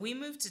We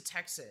moved to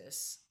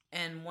Texas,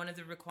 and one of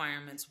the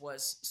requirements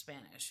was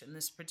Spanish in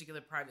this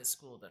particular private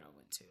school that I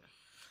went to.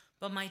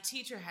 But my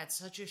teacher had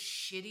such a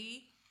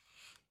shitty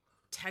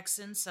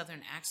Texan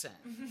Southern accent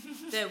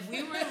that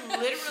we were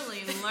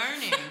literally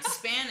learning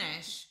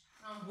Spanish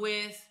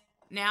with,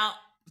 now,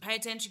 pay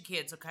attention,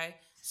 kids, okay?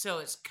 So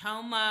it's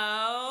como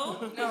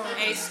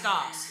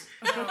estás.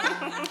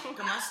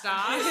 ¿Cómo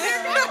estás?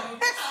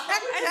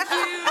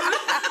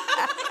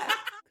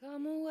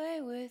 Come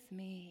away with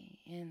me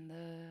in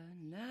the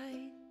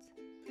night.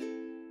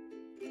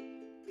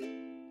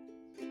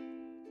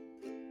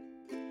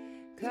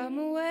 Come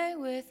away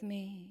with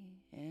me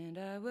and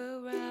I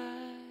will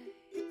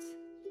write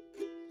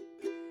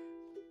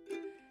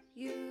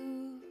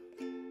you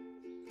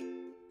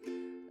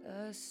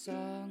a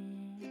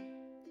song.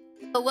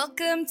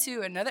 Welcome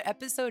to another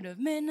episode of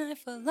Midnight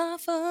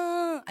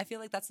Falafel. I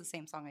feel like that's the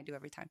same song I do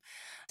every time.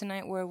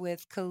 Tonight we're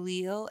with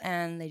Khalil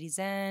and Lady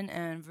Zen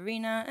and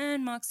Verena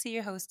and Moxie,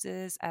 your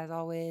hostess, as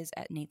always,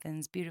 at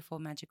Nathan's beautiful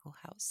magical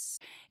house.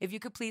 If you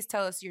could please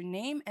tell us your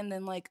name and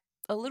then like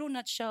a little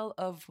nutshell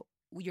of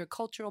your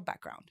cultural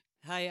background.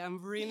 Hi, I'm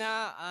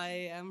Verena.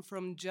 I am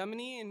from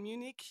Germany in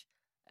Munich,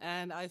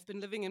 and I've been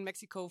living in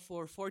Mexico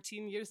for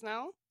 14 years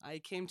now. I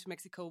came to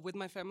Mexico with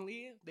my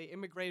family. They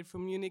immigrated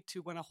from Munich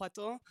to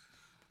Guanajuato.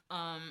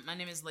 My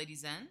name is Lady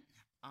Zen.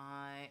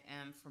 I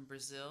am from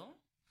Brazil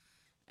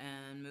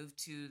and moved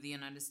to the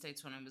United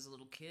States when I was a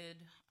little kid.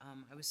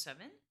 I was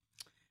 7,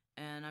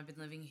 and I've been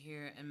living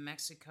here in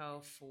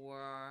Mexico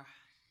for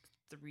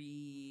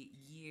 3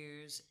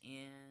 years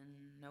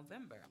in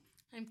November.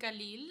 I'm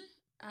Khalil.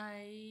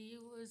 I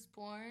was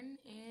born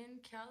in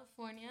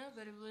California,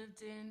 but I've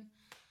lived in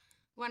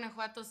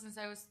Guanajuato since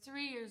I was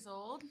 3 years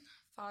old.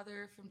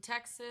 Father from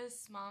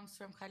Texas, mom's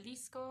from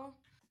Jalisco.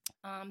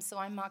 So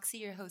I'm Moxie,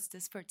 your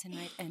hostess for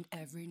tonight and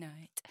every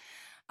night.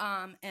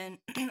 And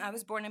I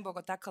was born in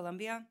Bogota,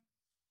 Colombia,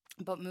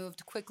 but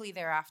moved quickly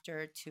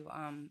thereafter to,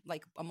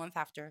 like a month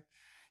after,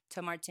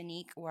 to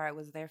Martinique, where I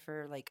was there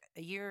for like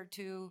a year or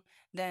two.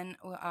 Then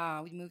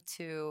we moved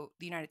to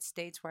the United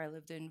States, where I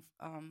lived in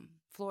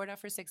Florida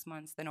for 6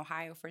 months, then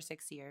Ohio for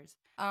 6 years.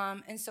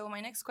 And so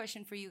my next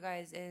question for you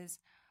guys is,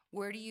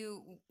 where do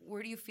you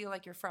feel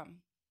like you're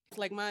from?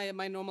 Like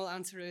my normal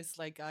answer is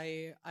like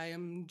I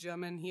am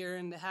German here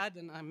in the head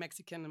and I'm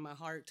Mexican in my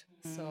heart.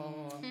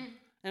 So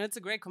and it's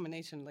a great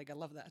combination. Like I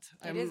love that.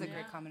 It is a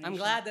great combination. I'm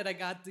glad that I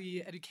got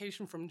the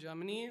education from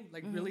Germany.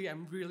 Like really,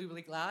 I'm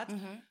really glad.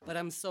 But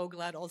I'm so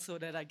glad also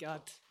that I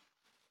got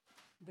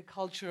the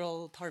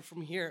cultural part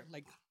from here.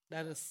 Like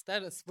that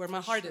is where my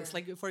heart is.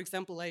 Like for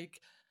example,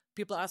 like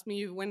people ask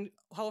me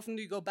how often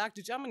do you go back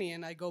to Germany,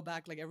 and I go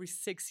back like every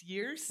 6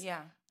 years.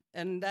 Yeah.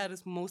 And that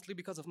is mostly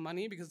because of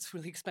money, because it's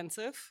really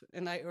expensive.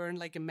 And I earn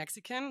like a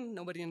Mexican.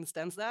 Nobody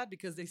understands that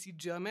because they see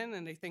German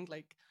and they think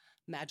like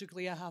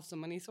magically I have some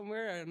money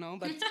somewhere. I don't know.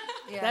 But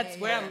that's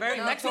where I'm very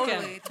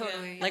Mexican.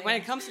 Totally. Like when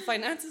it comes to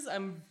finances,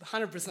 I'm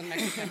 100%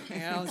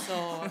 Mexican.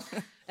 So.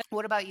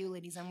 What about you,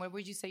 ladies? And where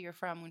would you say you're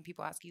from when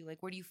people ask you,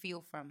 like, where do you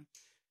feel from?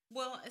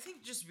 Well, I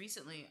think just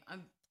recently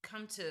I've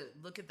come to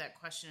look at that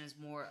question as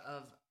more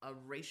of a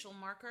racial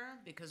marker,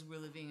 because we're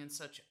living in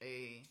such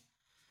a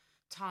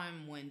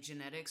time when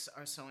genetics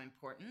are so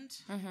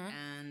important.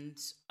 And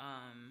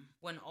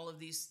when all of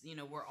these,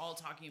 we're all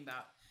talking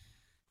about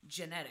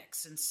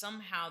genetics, and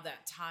somehow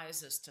that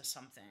ties us to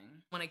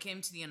something. When I came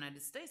to the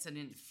United States, I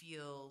didn't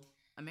feel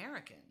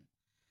American.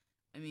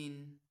 I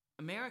mean,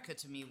 America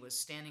to me was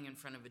standing in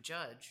front of a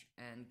judge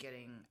and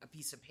getting a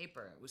piece of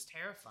paper. It was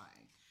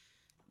terrifying.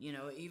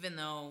 Even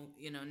though,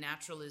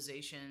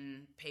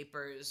 naturalization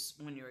papers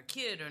when you're a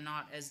kid are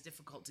not as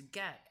difficult to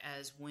get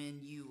as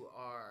when you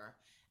are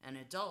an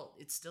adult,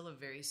 it's still a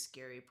very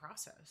scary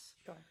process.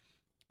 Sure.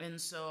 And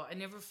so I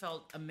never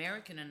felt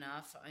American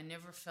enough. I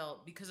never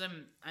felt, because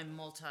I'm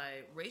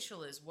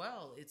multiracial as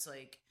well, it's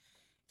like,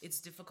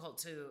 it's difficult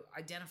to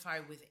identify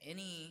with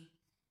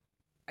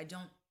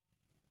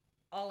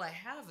all I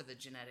have are the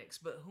genetics,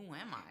 but who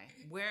am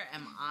I? Where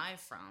am I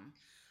from?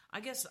 I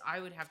guess I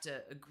would have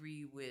to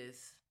agree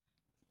with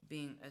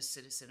being a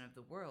citizen of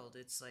the world.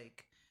 It's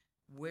like,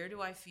 where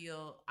do I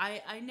feel?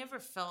 I never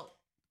felt,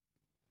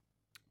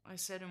 I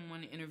said in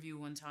one interview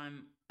one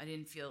time, I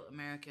didn't feel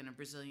American or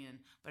Brazilian,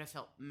 but I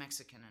felt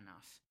Mexican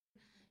enough.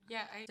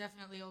 Yeah, I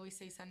definitely always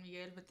say San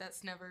Miguel, but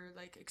that's never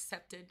like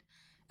accepted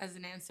as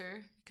an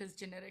answer because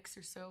genetics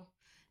are so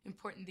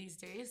important these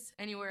days.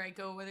 Anywhere I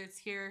go, whether it's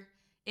here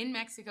in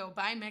Mexico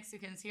by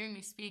Mexicans hearing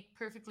me speak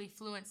perfectly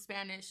fluent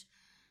Spanish,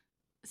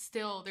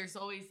 still there's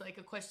always like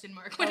a question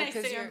mark when I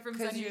say I'm from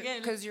San Miguel.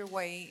 Because you're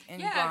white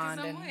and blonde. Yeah,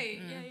 because I'm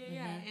white.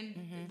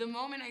 And the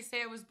moment I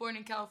say I was born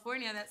in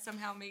California, that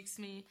somehow makes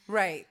me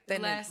right.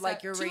 Then less,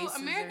 like your race. To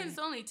Americans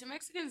only. To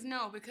Mexicans,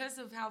 no. Because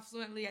of how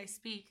fluently I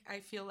speak, I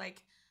feel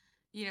like,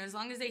 as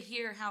long as they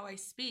hear how I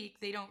speak,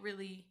 they don't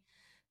really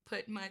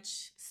put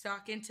much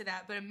stock into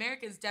that. But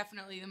Americans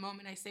definitely, the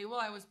moment I say, well,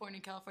 I was born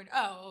in California,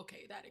 oh,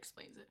 okay, that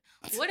explains it.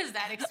 What does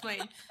that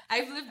explain?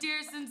 I've lived here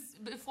since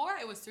before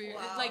I was 3 years,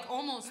 like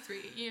almost 3,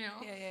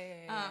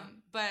 Yeah.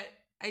 But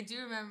I do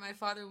remember my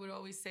father would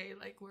always say,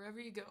 like, wherever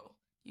you go,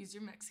 use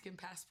your Mexican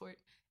passport.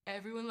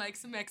 Everyone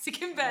likes a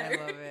Mexican better.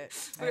 I love it.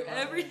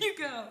 Wherever you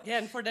go. Yeah,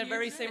 and for that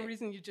very use same it.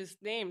 reason you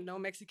just named, no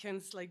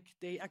Mexicans, like,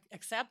 they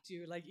accept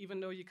you. Like, even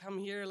though you come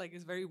here, like,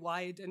 it's very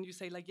white, and you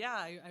say, like,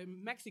 yeah,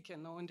 I'm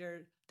Mexican. No, and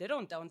they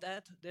don't doubt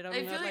that. They don't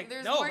I feel like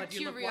there's no, more but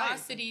you look white.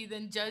 curiosity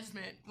than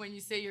judgment when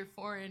you say you're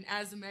foreign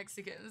as a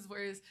Mexican.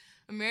 Whereas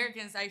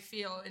Americans, I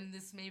feel, and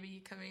this may be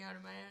coming out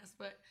of my ass,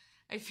 but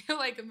I feel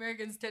like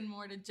Americans tend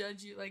more to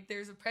judge you. Like,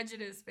 there's a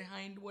prejudice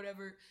behind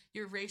whatever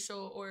your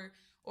racial or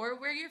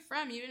where you're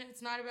from. Even if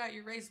it's not about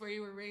your race, where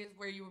you were raised,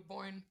 where you were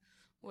born,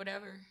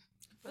 whatever.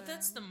 But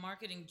that's the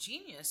marketing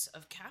genius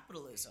of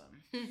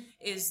capitalism,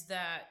 is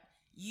that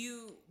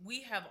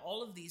we have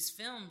all of these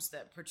films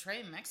that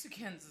portray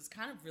Mexicans as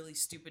kind of really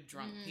stupid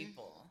drunk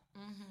people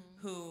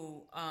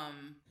who,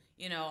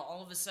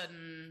 all of a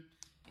sudden,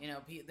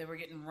 they were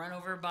getting run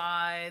over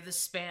by the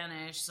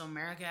Spanish, so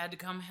America had to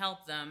come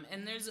help them.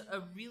 And there's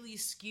a really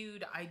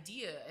skewed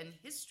idea and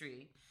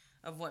history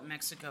of what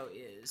Mexico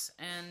is.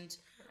 And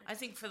I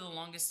think for the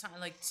longest time,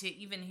 like, to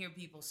even hear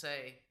people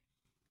say,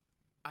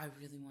 I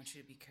really want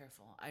you to be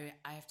careful. I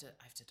have to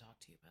talk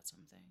to you about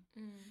something.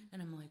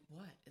 And I'm like,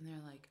 what? And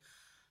they're like,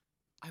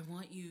 I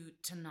want you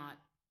to not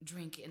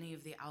drink any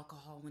of the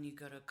alcohol when you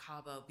go to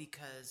Cabo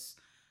because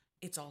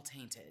it's all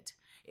tainted.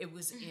 It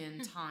was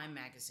in Time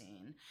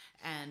magazine,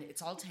 and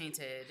it's all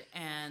tainted,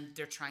 and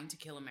they're trying to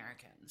kill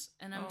Americans.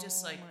 And I'm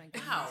just like,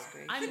 wow,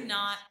 I'm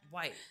not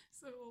white.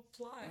 So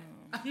apply.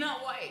 I'm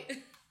not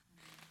white.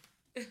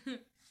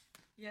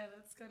 Yeah,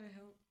 that's gotta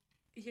help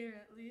here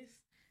at least.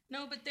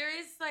 No, but there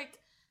is, like,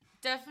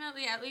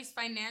 definitely, at least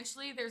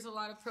financially, there's a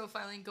lot of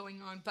profiling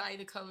going on by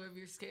the color of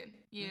your skin.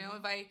 You know,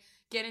 if I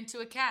get into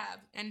a cab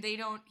and they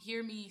don't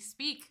hear me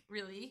speak,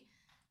 really,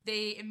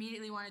 they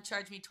immediately want to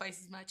charge me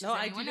twice as much as anyone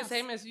else. No, I do the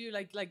same as you.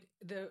 Like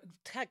the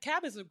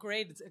cab is a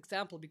great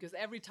example, because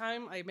every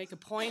time I make a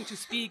point to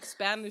speak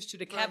Spanish to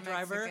the cab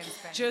driver,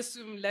 just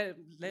to let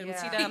them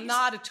see that I'm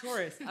not a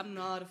tourist. I'm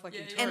not a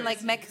fucking tourist. And like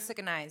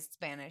Mexicanized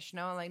Spanish,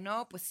 no, like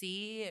no, pues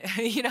sí,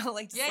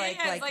 like just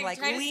like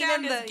try to lean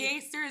sound in as the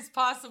gangster as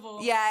possible.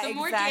 Yeah, the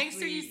more exactly,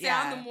 gangster you sound,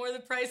 yeah. the more the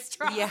price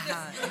drops. Yeah,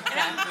 And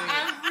exactly.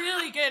 I'm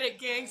really good at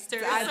gangster.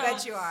 I so-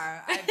 bet you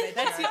are. I bet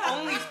That's you the are.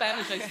 only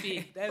Spanish I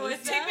speak. That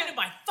What's is- Take me to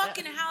my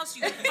fucking house,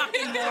 you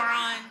fucking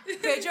moron.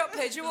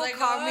 Pedro will Like,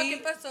 call oh, me.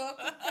 ¿qué pasó,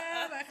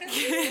 compa?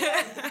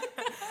 Bájale.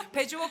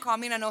 Pedro will call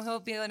me, and I know he'll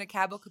be in a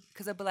cab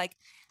because I'll be like,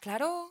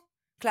 claro,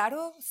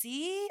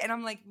 sí. And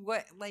I'm like,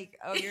 what? Like,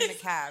 oh, you're in a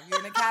cab. You're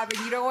in a cab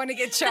and you don't want to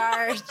get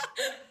charged.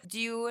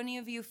 Do any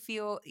of you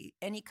feel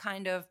any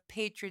kind of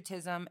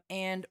patriotism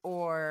and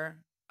or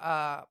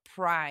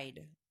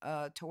pride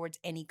towards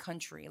any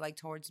country, like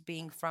towards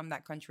being from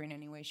that country in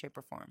any way, shape,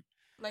 or form?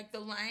 Like, the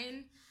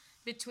line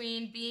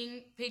between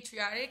being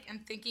patriotic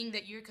and thinking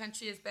that your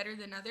country is better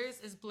than others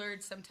is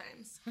blurred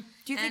sometimes.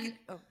 Do you And- think?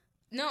 Oh.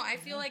 No, I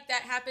feel like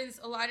that happens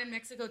a lot in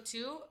Mexico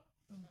too.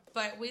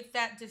 But with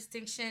that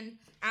distinction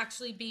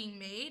actually being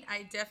made,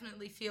 I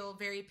definitely feel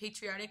very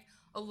patriotic.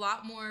 A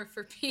lot more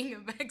for being a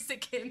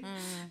Mexican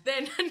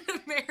than an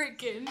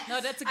American.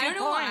 No, that's a I good don't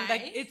know point. why.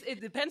 Like,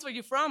 it depends where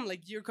you're from.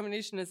 Like, your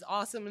combination is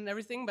awesome and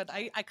everything, but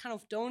I kind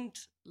of don't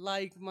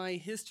like my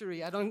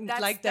history. I don't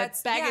like that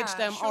baggage yeah,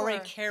 that I'm already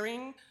sure.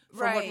 carrying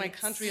from what my Right.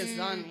 country has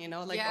done. You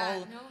know, like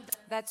yeah,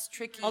 That's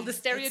tricky. all the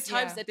stereotypes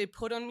yeah. that they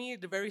put on me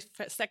the very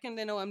second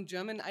they know I'm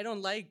German. I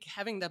don't like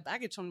having that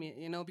baggage on me,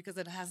 you know, because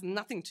it has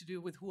nothing to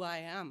do with who I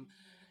am.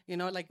 You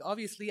know, like,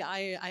 obviously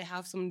I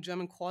have some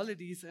German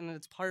qualities and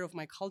it's part of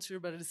my culture,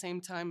 but at the same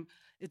time,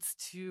 it's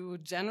too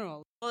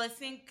general. Well, I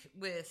think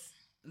with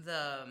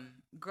the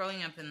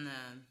growing up in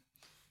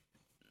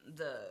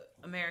the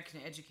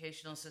American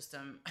educational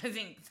system,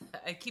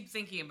 I keep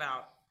thinking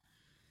about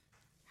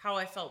how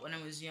I felt when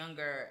I was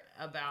younger,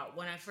 about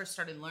when I first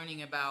started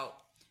learning about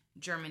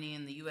Germany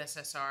and the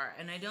USSR,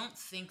 and I don't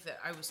think that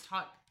I was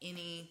taught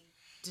any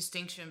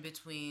distinction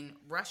between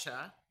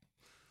Russia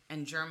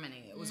and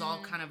Germany. It was all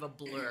kind of a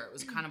blur. It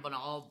was kind of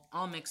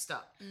all mixed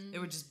up. They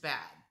were just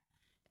bad,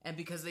 and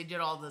because they did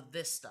all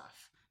this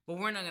stuff. But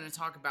we're not going to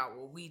talk about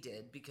what we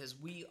did, because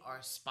we are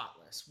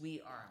spotless.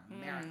 We are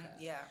America.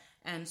 Yeah.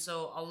 And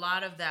so a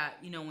lot of that,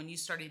 you know, when you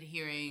started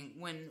hearing,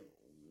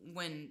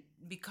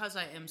 because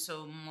I am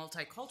so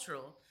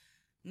multicultural,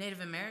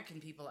 Native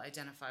American people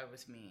identify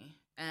with me.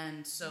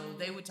 And so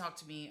they would talk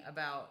to me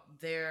about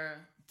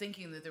their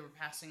thinking that they were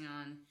passing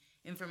on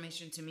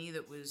information to me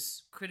that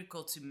was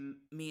critical to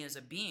me as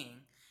a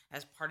being,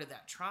 as part of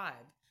that tribe.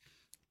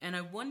 And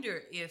I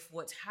wonder if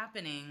what's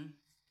happening,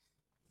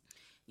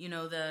 you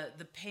know,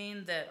 the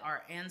pain that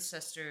our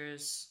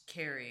ancestors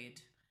carried,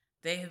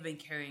 they have been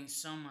carrying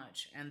so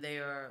much, and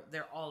they're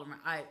all around.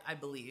 I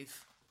believe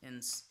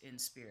in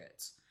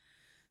spirits.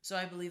 So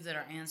I believe that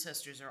our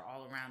ancestors are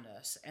all around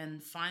us.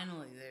 And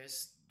finally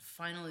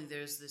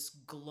there's this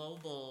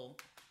global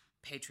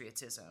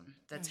patriotism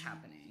that's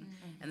happening.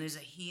 And there's a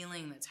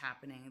healing that's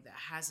happening that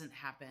hasn't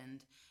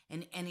happened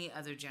in any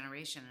other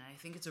generation. And I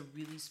think it's a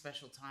really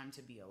special time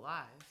to be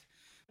alive.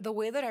 the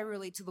way that I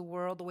relate to the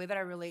world, the way that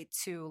I relate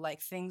to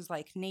like things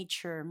like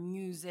nature,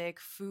 music,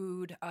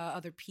 food,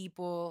 other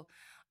people,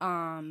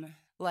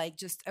 like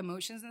just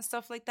emotions and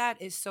stuff like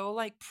that is so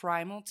like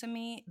primal to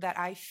me that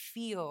I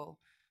feel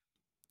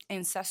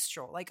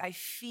ancestral. Like I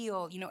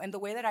feel, and the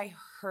way that I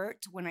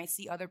hurt when I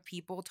see other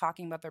people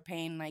talking about their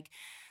pain, like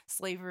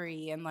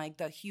slavery and like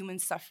the human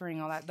suffering,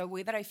 all that, the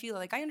way that I feel,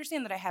 like I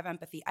understand that I have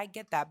empathy. I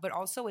get that. But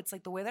also it's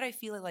like the way that I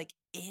feel it like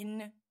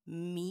in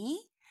me,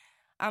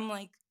 I'm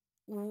like,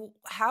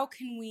 how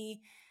can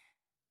we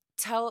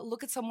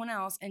look at someone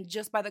else and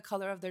just by the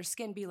color of their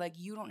skin be like,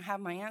 you don't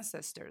have my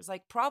ancestors?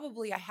 Like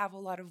probably I have a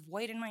lot of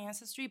white in my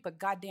ancestry, but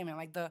God damn it,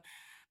 like the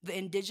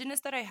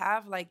indigenous that I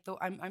have, like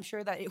I'm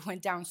sure that it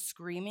went down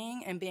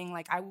screaming and being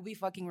like, I will be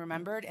fucking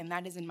remembered, and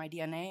that is in my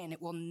DNA, and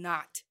it will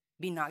not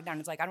be knocked down.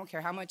 It's like I don't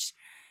care how much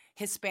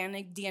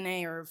Hispanic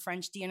DNA or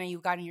French DNA you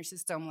got in your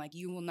system, like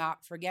you will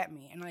not forget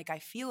me, and like I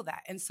feel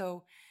that, and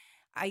so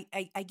I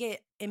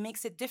get it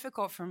makes it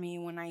difficult for me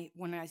when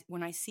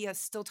I see us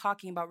still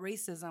talking about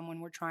racism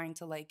when we're trying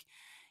to like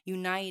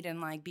unite and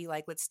like be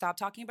like, let's stop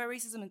talking about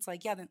racism. It's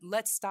like, yeah, then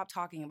let's stop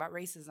talking about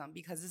racism,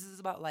 because this is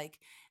about like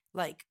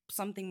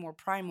something more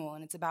primal,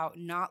 and it's about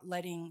not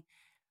letting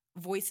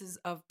voices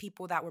of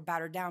people that were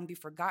battered down be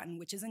forgotten,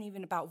 which isn't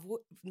even about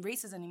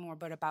races anymore,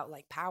 but about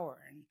like power.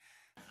 And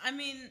I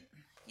mean,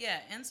 yeah,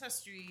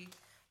 ancestry.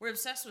 We're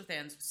obsessed with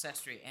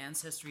ancestry.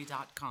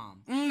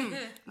 Ancestry.com.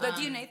 The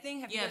DNA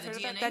thing, have you guys heard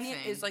of that? That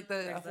is like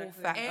the whole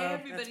fact.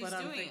 Everybody's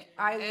doing it.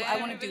 I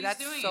want to do that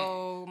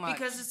so much.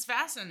 Because it's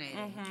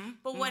fascinating.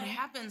 But what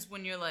happens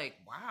when you're like,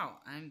 wow,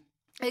 I'm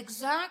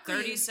exactly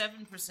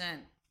 37%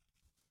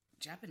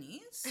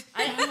 Japanese?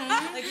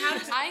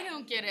 I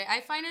don't get it. I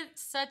find it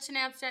such an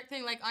abstract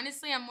thing. Like,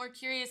 honestly, I'm more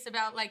curious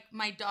about, like,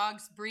 my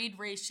dog's breed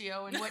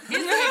ratio and what his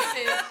race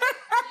is.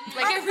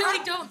 Like, I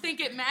really don't think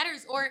it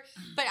matters.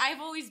 But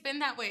I've always been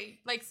that way.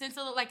 Like, since,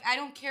 like, I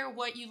don't care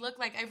what you look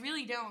like. I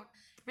really don't.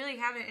 Really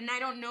haven't. And I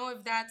don't know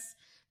if that's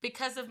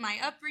because of my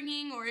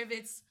upbringing or if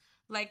it's,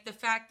 like, the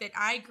fact that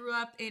I grew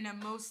up in a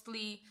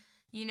mostly,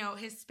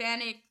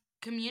 Hispanic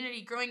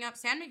community. Growing up,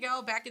 San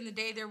Miguel, back in the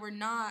day, there were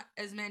not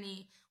as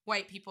many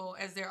white people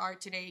as there are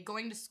today.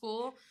 Going to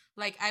school,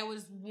 like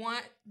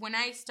when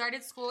I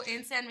started school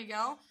in San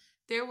Miguel,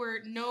 there were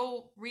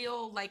no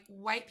real like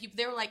white people.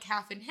 They were like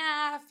half and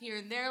half here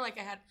and there. Like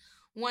I had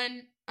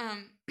one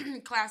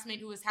classmate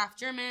who was half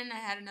German. I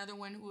had another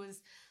one who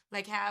was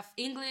like half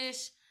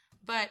English.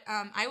 But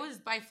I was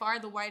by far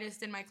the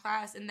whitest in my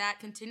class, and that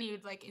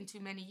continued like into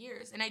many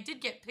years. And I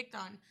did get picked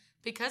on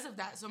because of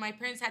that. So my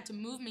parents had to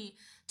move me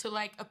to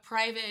like a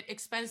private,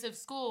 expensive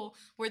school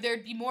where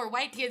there'd be more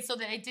white kids so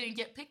that I didn't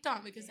get picked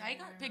on, because I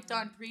got picked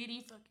on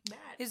pretty fucking bad.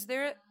 Is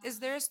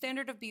there a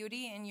standard of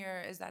beauty in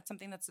is that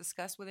something that's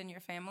discussed within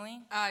your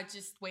family?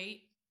 Just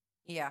weight.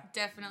 Yeah.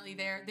 Definitely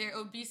their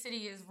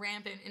obesity is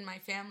rampant in my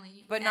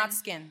family. But not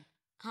skin.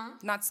 Huh?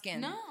 Not skin.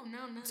 No.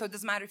 So it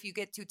doesn't matter if you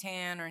get too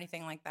tan or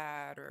anything like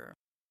that, or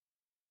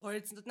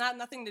it's not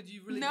nothing that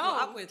you really grew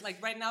up with.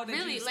 Like right now, that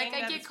really, you're like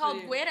I get called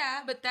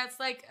Güera, but that's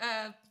like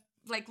a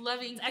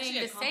loving thing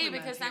to say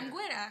because here. I'm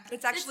Güera.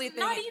 It's actually it's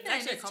not even.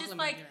 It's just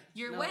like here.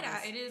 you're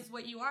Güera. It is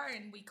what you are,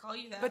 and we call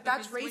you that. But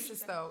that's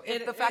racist, though.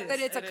 The fact that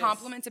it's a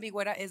compliment to be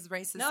Güera is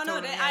racist. No,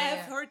 I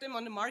have heard them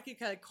on the market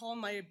call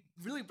my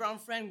really brown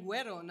friend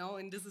Güero, no,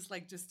 and this is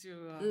like just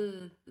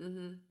to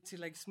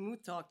like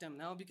smooth talk them,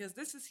 no, because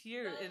this is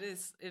here. It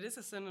is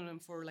a synonym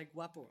for like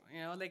guapo,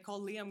 They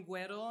call Liam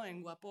Güero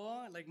and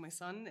guapo, like my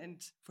son,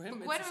 and for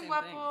him Güero it's the same and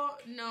guapo,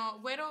 thing. no.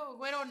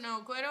 Güero,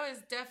 no. Güero is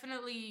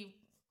definitely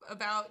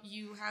about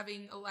you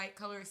having a light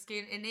color of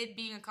skin, and it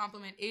being a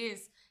compliment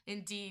is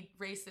indeed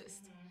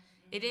racist.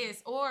 It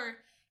is, or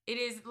it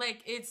is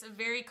like it's a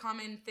very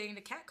common thing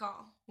to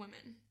catcall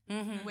women.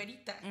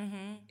 Güerita.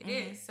 It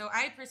is. So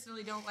I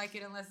personally don't like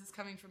it unless it's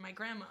coming from my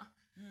grandma.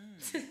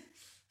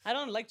 I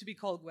don't like to be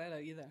called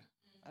Güera either.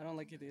 I don't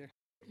like it either.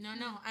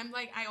 No. I'm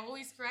like, I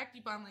always correct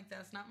people. I'm like,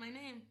 that's not my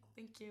name.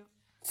 Thank you.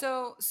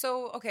 So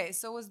okay.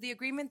 So was the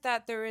agreement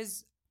that there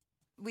is,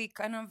 we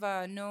kind of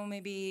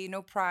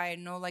no pride,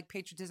 no like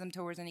patriotism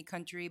towards any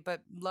country,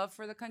 but love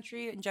for the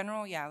country in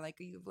general? Yeah, like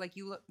you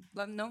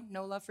love,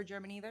 no love for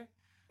Germany either?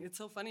 It's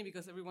so funny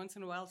because every once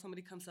in a while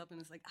somebody comes up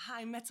and is like,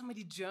 I met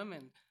somebody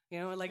German,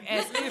 like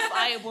as if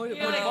I would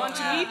want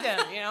to meet them,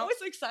 I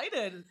was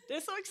excited. They're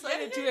so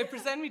excited to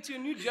present me to a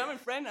new German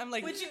friend. I'm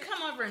like, would you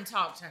come over and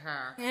talk to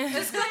her?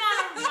 Just come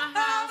on over to my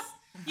house.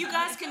 You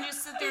guys can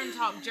just sit there and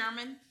talk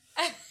German.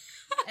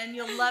 And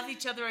you'll love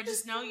each other. I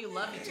just know you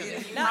love each other.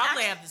 You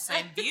probably have the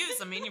same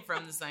views. I mean, you're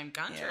from the same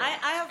country.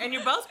 I have, and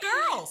you're both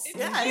girls.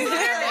 Yeah.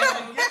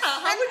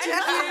 How would you?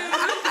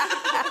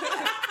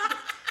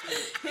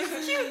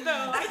 It's cute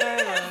though.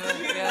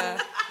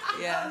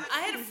 Yeah.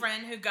 I had a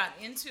friend who got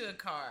into a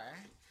car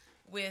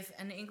with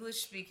an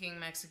English-speaking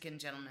Mexican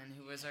gentleman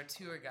who was our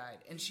tour guide,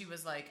 and she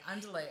was like,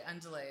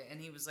 "Andale," and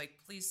he was like,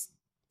 "Please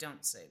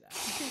don't say that.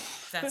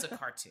 That's a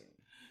cartoon.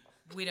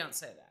 We don't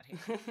say that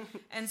here."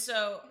 And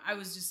so I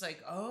was just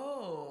like,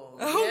 oh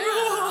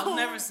yeah, I'll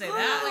never say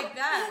that. Not like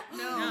that.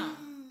 No.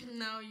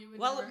 No, you would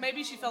Well, never.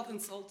 maybe she felt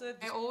insulted.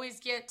 I always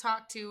get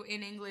talked to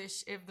in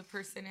English if the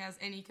person has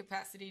any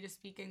capacity to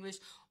speak English,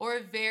 or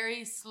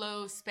very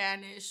slow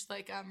Spanish,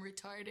 like I'm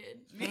retarded.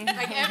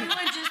 Like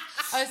everyone just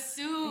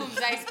assumes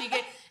I speak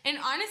it. And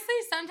honestly,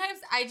 sometimes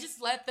I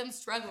just let them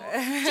struggle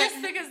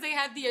just because they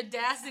have the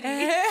audacity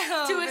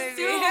to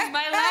assume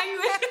my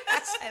language.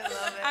 I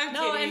love it. I'm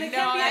No, kidding. and it No,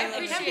 can be- I it can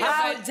appreciate be- it.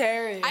 How but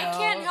dare you? I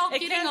can't help It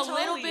getting can a little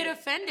totally- bit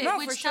offended, No,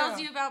 which for tells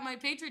sure. you about my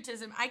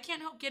patriotism. I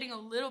can't help getting a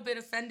little bit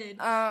offended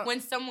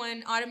when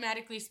someone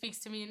automatically speaks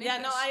to me in Yeah,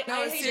 English. no, I No,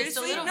 hate it.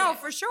 seriously, little no,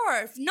 bit. for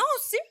sure. No,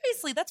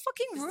 seriously, that's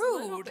fucking a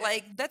little rude. bit.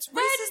 Like that's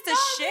But racist as not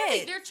shit.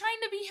 really. They're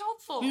trying to be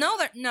helpful. They're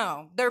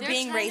They're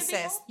being trying to be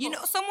racist. You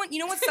helpful.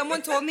 know what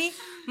someone told me?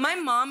 My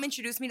mom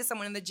introduced me to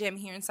someone in the gym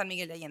here in San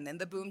Miguel de Allende, in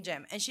the Boom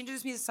Gym, and she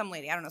introduced me to some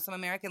lady, I don't know, some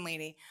American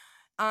lady.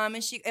 And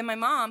my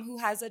mom, who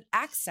has an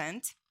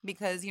accent,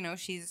 because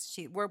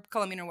we're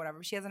Colombian or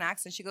whatever, she has an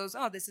accent. She goes,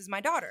 "Oh, this is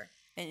my daughter,"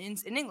 in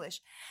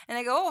English, and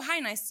I go, "Oh, hi,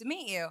 nice to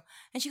meet you."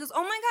 And she goes,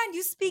 "Oh my God,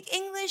 you speak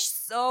English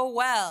so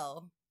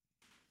well."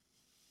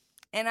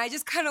 And I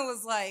just kind of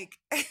was like,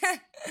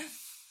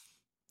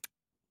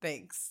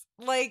 thanks.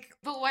 Like,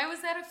 But why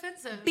was that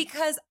offensive?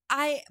 because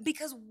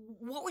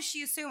what was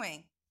she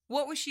assuming?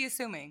 What was she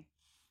assuming?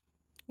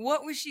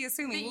 What was she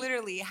assuming?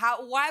 Literally,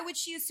 why would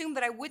she assume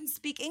that I wouldn't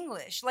speak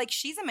English? Like,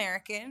 she's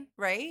American,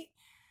 right?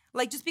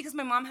 Like, just because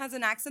my mom has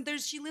an accent,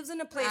 she lives in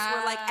a place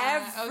where like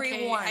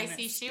everyone okay. I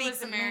see. She speaks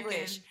was American.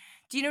 English.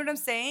 Do you know what I'm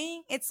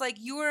saying? It's like,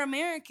 you are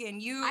American.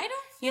 I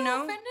don't feel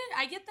offended.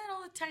 I get that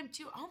all the time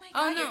too. Oh my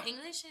God, your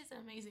English is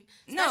amazing.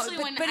 Especially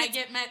when I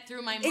get met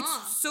through my mom.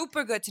 It's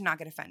super good to not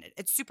get offended.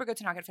 It's super good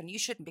to not get offended. You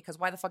shouldn't, because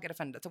why the fuck get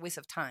offended? It's a waste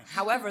of time.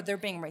 However, they're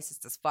being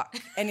racist as fuck.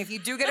 And if you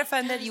do get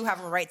offended, you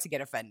have a right to get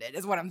offended,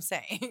 is what I'm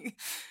saying.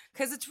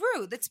 Because it's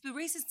rude. That's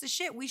racist as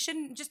shit. We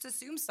shouldn't just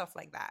assume stuff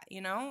like that,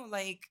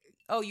 Like,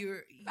 oh,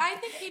 you're I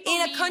think people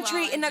in a mean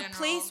country, well in a general.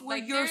 place where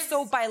Like, you're there's-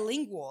 so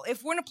bilingual.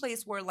 If we're in a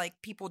place where like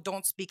people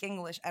don't speak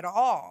English at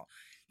all,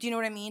 do you know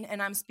what I mean?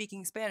 And I'm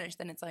speaking Spanish,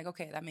 then it's like,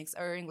 okay,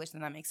 or English,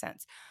 then that makes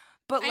sense.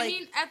 But like, I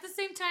mean, at the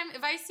same time,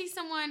 if I see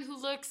someone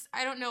who looks,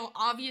 I don't know,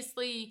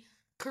 obviously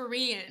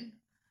Korean,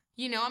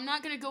 I'm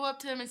not going to go up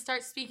to them and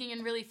start speaking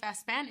in really fast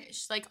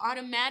Spanish. Like,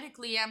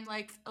 automatically, I'm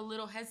like a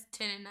little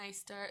hesitant and I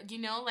start,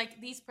 like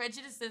these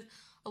prejudices,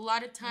 a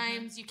lot of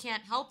times you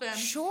can't help them.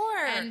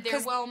 Sure. And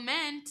they're well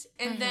meant.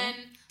 And then,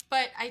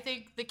 but I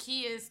think the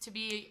key is to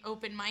be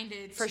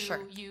open-minded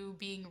to you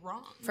being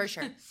wrong. For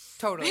sure.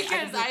 Totally.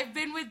 Because I've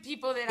been with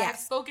people that I've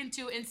spoken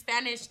to in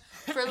Spanish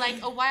for like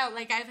a while.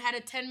 Like, I've had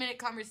a 10-minute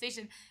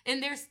conversation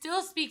and they're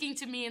still speaking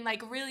to me in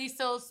like really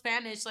so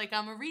Spanish, like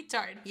I'm a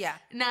retard. Yeah.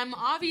 And I'm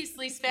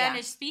obviously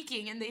Spanish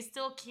speaking and they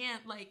still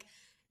can't like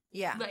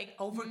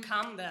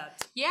overcome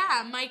that.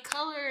 Yeah, my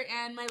color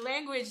and my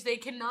language, they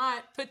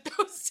cannot put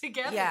those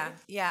together.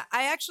 Yeah.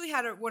 I actually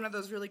had one of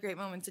those really great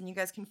moments, and you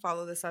guys can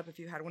follow this up if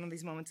you had one of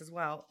these moments as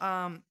well,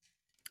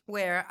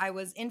 where I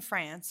was in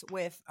France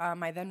with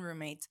my then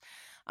roommate,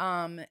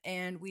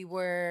 and we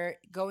were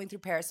going through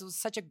Paris. It was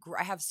such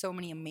I have so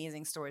many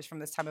amazing stories from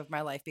this time of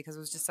my life because it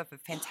was just such a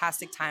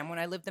fantastic time when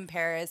I lived in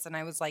Paris and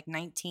I was like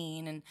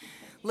 19 and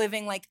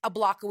living like a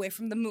block away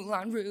from the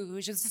Moulin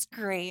Rouge. It was just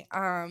great.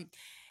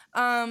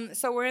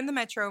 So we're in the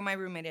metro, my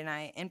roommate and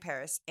I, in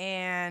Paris,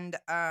 and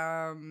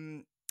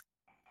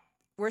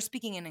we're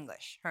speaking in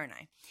English, her and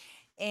I.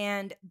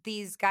 And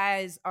these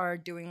guys are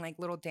doing like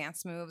little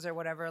dance moves or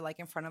whatever, like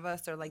in front of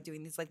us. They're like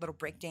doing these like little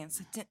break dance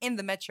in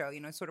the metro,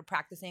 sort of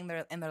practicing.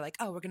 And they're like,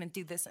 "Oh, we're gonna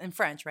do this in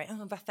French, right?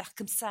 On va faire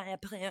comme ça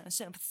après,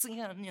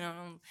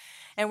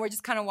 And we're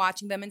just kind of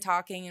watching them and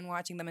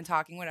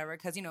talking, whatever,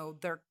 because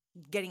they're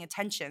getting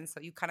attention, so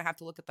you kind of have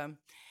to look at them.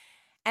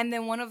 And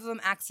then one of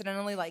them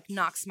accidentally like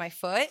knocks my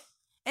foot,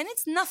 and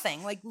it's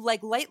nothing, like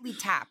lightly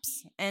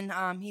taps. And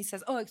he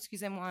says, "Oh,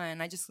 excusez-moi,"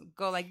 and I just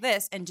go like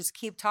this and just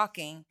keep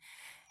talking.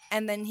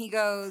 And then he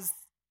goes,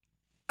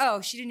 "Oh,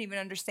 she didn't even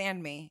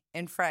understand me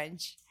in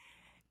French."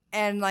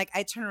 And like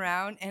I turn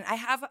around and I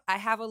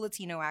have a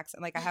Latino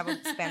accent, like I have a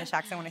Spanish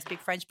accent when I speak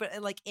French,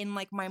 but like in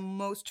like my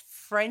most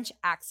French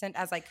accent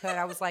as I could,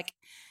 I was like,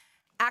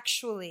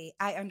 "Actually,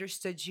 I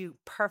understood you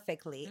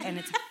perfectly and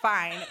it's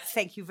fine.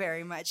 Thank you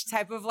very much,"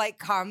 type of like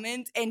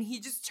comment. And he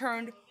just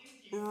turned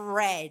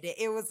red.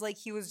 It was like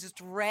he was just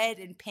red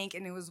and pink,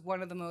 and it was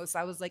one of the most,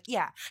 I was like,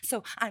 "Yeah,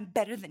 so I'm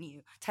better than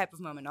you," type of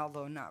moment,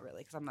 although not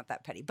really because I'm not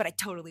that petty, but I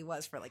totally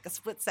was for like a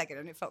split second,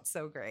 and it felt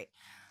so great.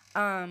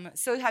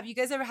 So have you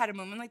guys ever had a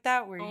moment like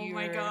that where oh you're...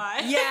 my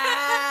God. Yeah.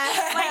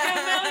 Like a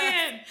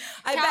million.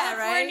 I bet,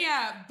 right?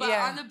 California, but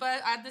Yeah. on the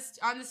bus,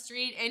 on the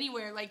street,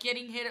 anywhere, like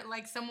getting hit,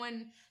 like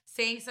someone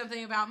saying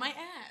something about my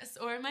ass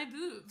or my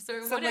boobs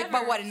or So whatever. like,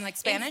 but what, in like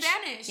Spanish? In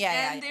Spanish.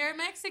 Yeah, and they're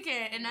Mexican.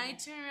 And I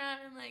turn around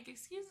and I'm like,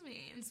 "Excuse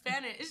me," in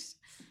Spanish.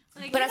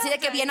 Like, But así de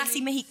que bien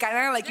así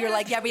mexicana, like you're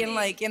like, yeah, being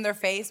totally. like in their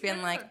face, being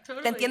Yeah, like, "Te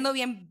totally.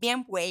 entiendo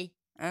bien, güey."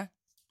 Huh?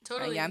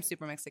 Totally. Yeah, I'm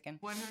super Mexican.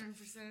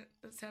 100%.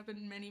 That's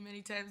happened many,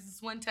 many times.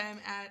 This one time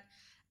at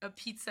a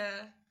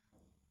pizza,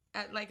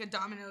 at like a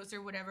Domino's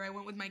or whatever, I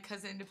went with my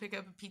cousin to pick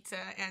up a pizza,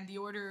 and the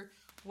order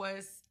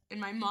was in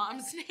my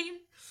mom's name.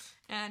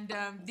 And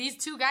these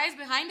two guys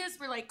behind us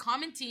were like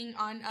commenting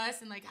on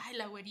us and like, ay,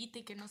 la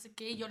güerita, que no sé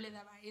qué, yo le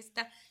daba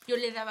esta, yo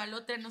le daba la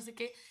otra, no sé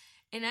qué.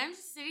 And I'm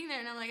just sitting there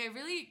and I'm like, I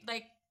really,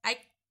 like,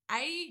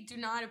 I do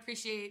not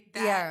appreciate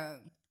that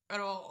at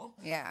all.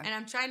 Yeah. And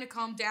I'm trying to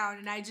calm down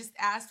and I just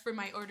asked for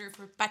my order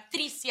for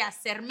Patricia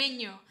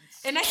Cermeño.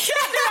 And I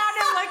turned around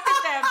and looked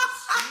at them.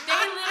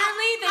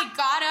 They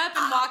got up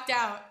and walked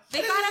out.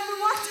 They got up and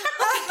walked out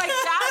like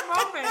that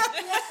moment.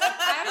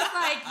 I was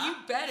like, you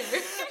better.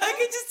 I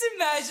could just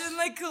imagine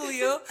like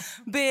Khalil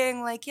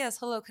being like, yes,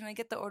 hello, can I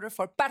get the order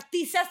for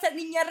Patricia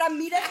Niña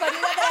Ramirez?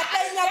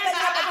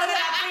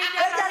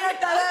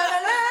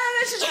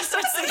 She just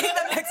starts singing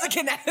the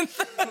Mexican anthem.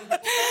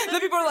 The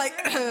people are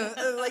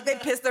like they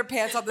piss their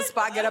pants on the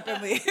spot, get up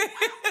and leave.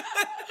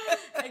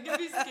 It could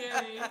be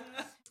scary.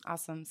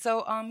 Awesome.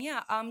 So,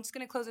 yeah, I'm just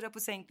going to close it up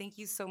with saying thank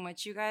you so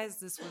much, you guys.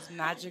 This was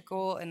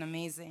magical and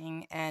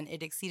amazing, and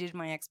it exceeded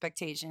my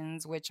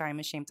expectations, which I'm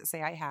ashamed to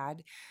say I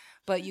had.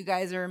 But you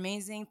guys are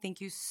amazing.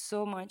 Thank you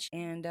so much.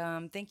 And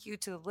thank you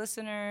to the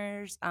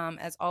listeners.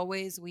 As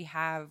always, we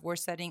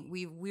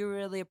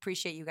really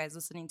appreciate you guys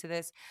listening to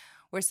this.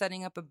 We're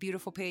setting up a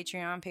beautiful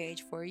Patreon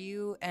page for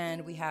you,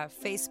 and we have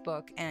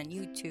Facebook and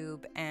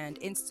YouTube and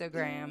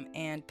Instagram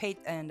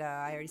and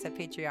I already said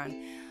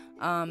Patreon.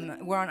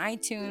 We're on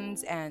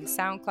iTunes and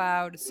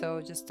SoundCloud,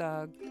 so just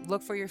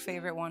look for your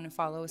favorite one and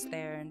follow us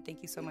there. And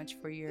thank you so much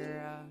for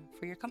your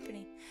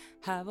company.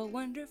 Have a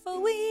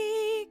wonderful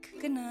week.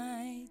 Good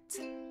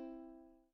night.